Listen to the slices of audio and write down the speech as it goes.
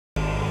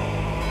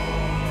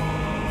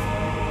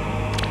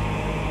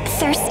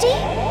Thirsty?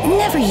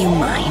 Never you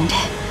mind.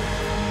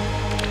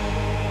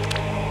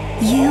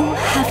 You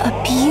have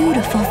a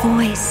beautiful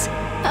voice.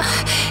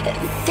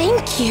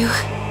 Thank you.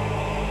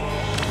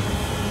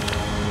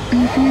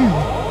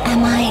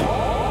 Am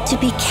I to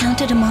be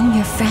counted among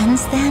your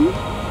friends then?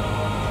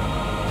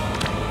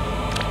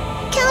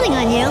 Counting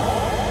on you.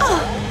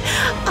 Oh,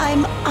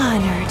 I'm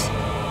honored.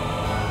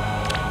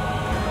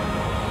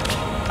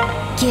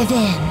 Give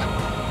in.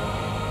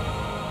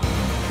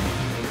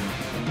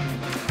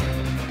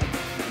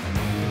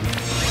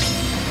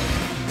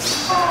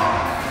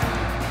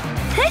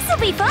 This'll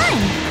be fun.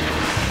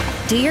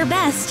 Do your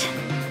best.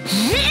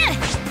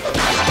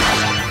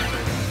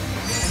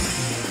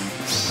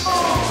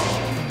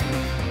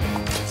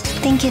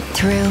 Think it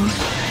through.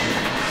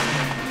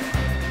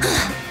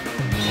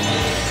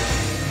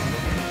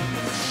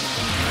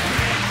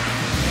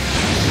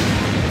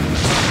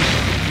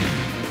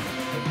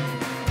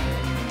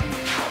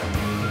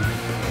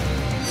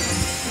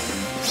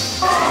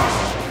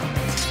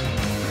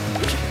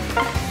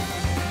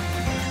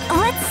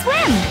 Let's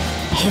swim.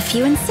 If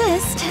you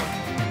insist.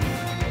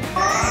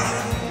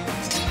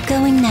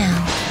 Going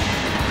now.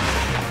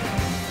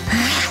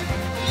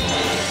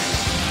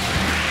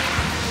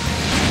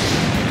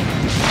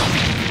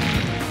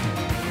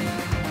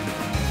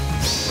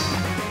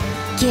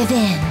 Give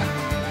in.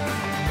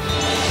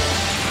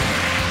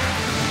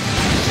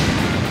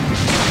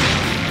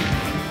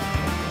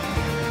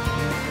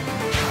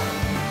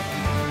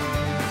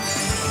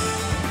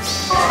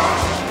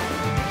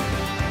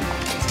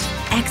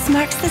 X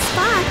marks the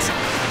spot.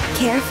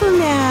 Careful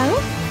now.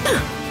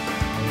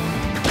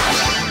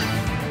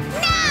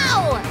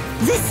 Now!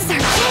 This is our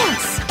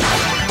chance.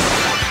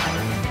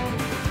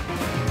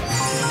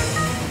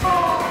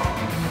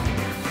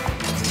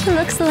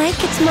 Looks like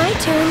it's my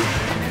turn.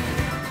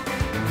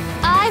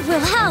 I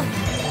will help.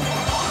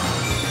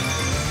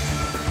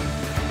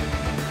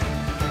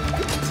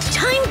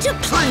 Time to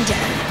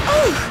plunder.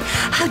 Oh,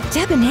 how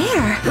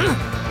debonair.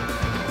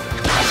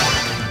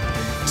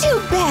 Too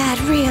bad,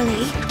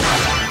 really.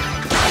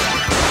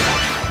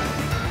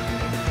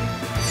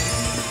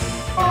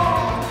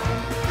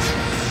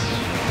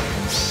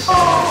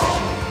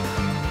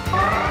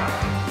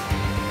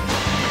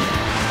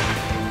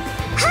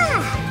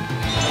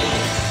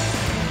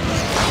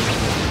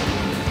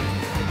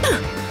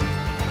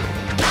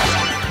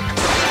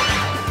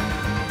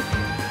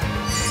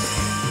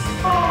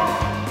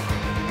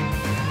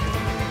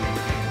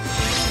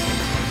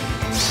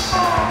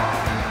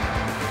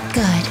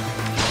 Good.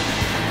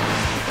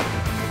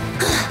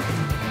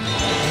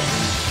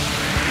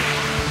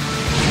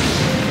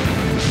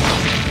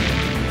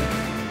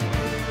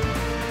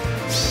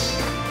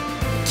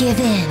 Give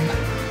in.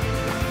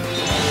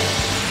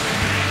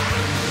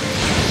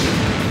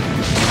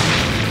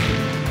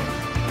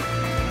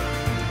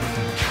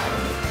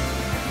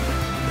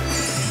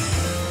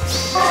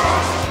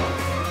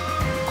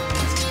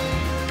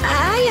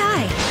 Aye,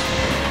 aye.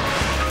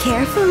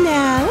 Careful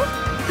now.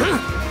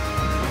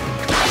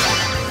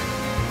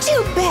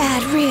 Too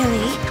bad,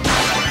 really.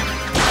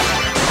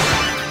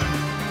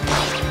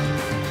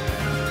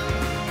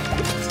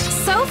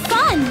 So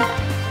fun.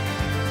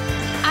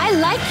 I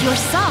like your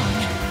song.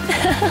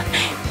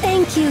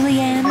 Thank you,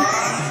 Leanne.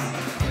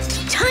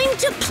 Time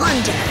to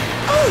plunder.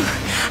 Oh,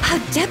 how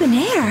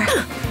debonair.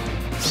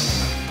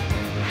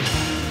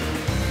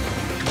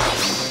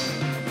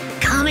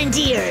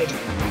 Commandeered.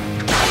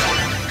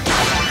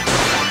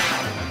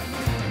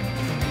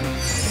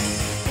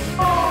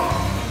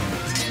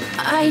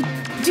 I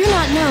do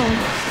not know.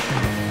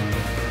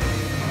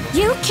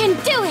 You can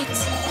do it!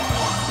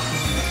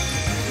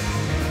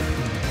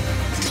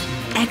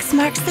 X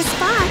marks the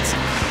spot.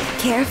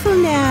 Careful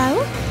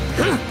now.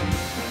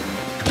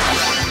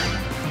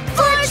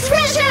 For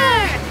treasure!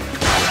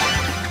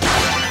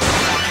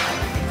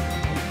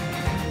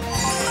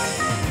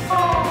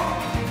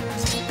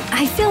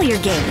 I feel your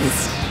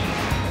gaze.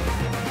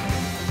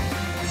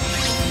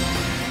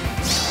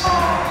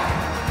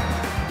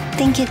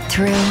 Think it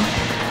through.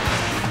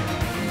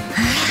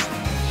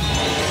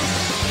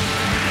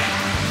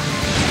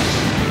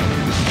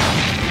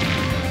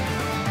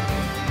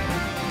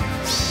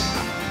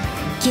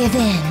 Give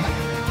in.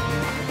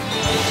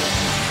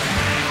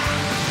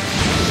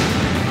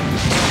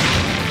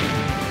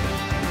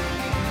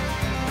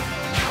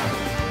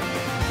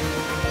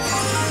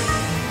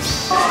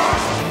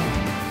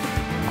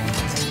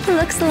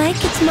 Looks like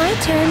it's my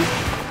turn.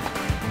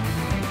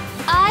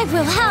 I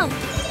will help.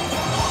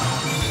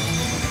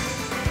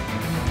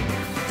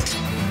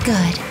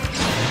 Good.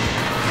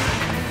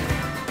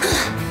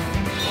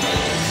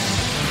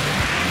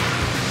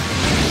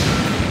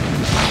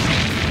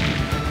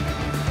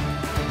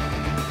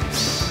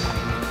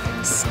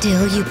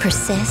 Still you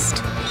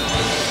persist?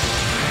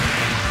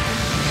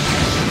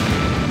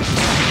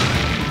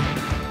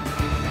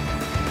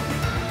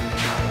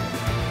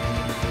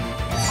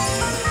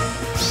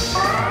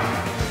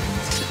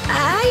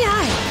 Aye,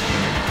 aye.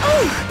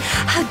 Oh,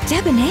 how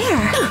debonair.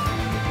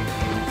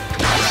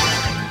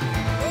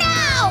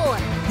 Now!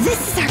 This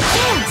is our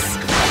chance.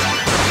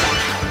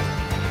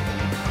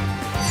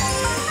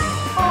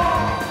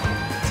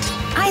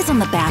 on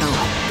the battle.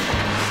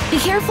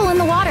 Be careful in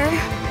the water.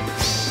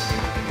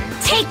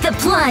 Take the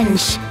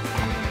plunge!